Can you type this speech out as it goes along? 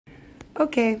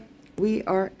Okay, we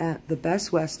are at the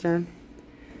Best Western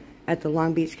at the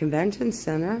Long Beach Convention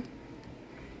Center.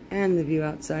 And the view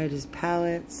outside is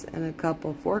pallets and a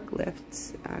couple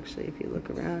forklifts. Actually, if you look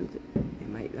around, they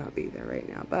might not be there right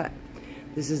now, but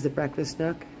this is the breakfast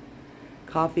nook.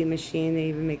 Coffee machine, they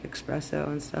even make espresso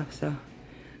and stuff, so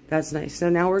that's nice. So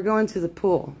now we're going to the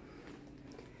pool.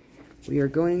 We are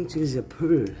going to the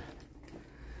pool.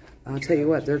 I'll tell you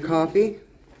what, their coffee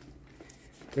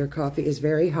is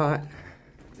very hot.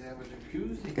 They have a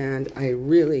jacuzzi. And I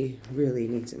really, really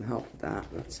need some help with that,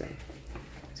 let's see.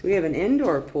 So we have an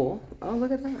indoor pool. Oh,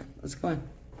 look at that. Let's go in.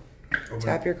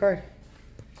 Tap your card.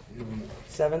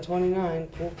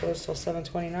 7:29. Pool closed till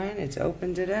 7:29. It's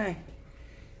open today.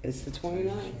 It's the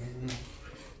 29th.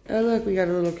 Oh, look, we got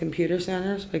a little computer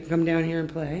center, so I can come down here and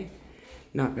play.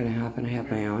 Not gonna happen. I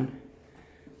have my own.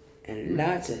 And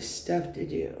lots of stuff to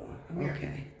do.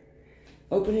 Okay.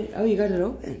 Open it. Oh, you got it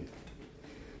open.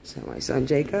 So my son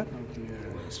Jacob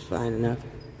is fine enough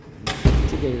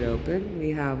to get it open.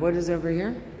 We have, what is over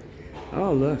here?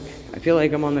 Oh, look. I feel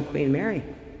like I'm on the Queen Mary.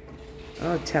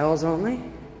 Oh, towels only.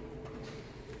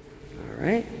 All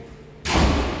right.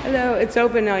 Hello, it's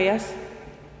open now, yes?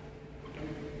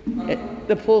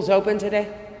 The pool's open today?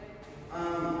 I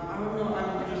don't know.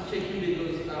 I'm just checking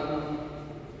because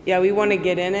Yeah, we want to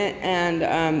get in it,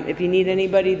 and if you need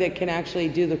anybody that can actually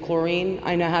do the chlorine,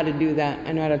 I know how to do that.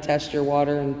 I know how to test your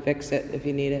water and fix it if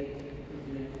you need it.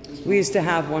 We used to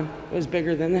have one. It was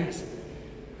bigger than this.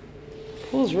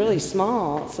 Pool's really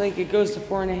small. It's like it goes to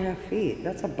 4.5 feet.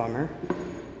 That's a bummer.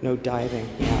 No diving.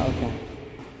 Yeah, okay.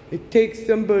 It takes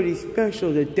somebody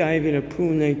special to dive in a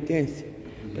pool like this.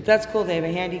 But that's cool. They have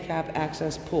a handicap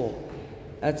access pool.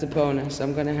 That's a bonus.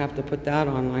 I'm going to have to put that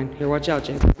online. Here, watch out,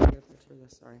 James.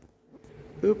 Sorry.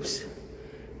 Oops.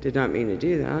 Did not mean to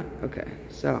do that. Okay.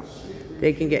 So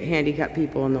they can get handicapped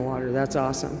people in the water. That's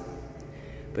awesome.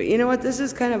 But you know what? This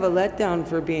is kind of a letdown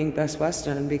for being Best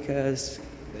Western because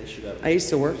I used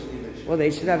to work. Well, they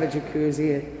should have a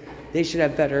jacuzzi. They should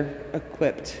have better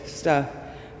equipped stuff.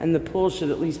 And the pool should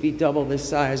at least be double this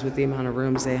size with the amount of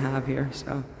rooms they have here.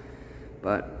 So,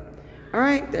 but, all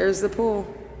right, there's the pool.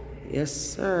 Yes,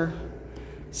 sir.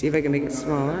 See if I can make it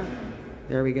smaller.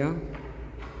 There we go.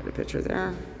 Put a picture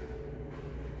there.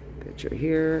 Picture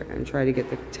here. And try to get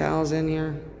the towels in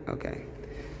here. Okay,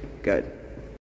 good.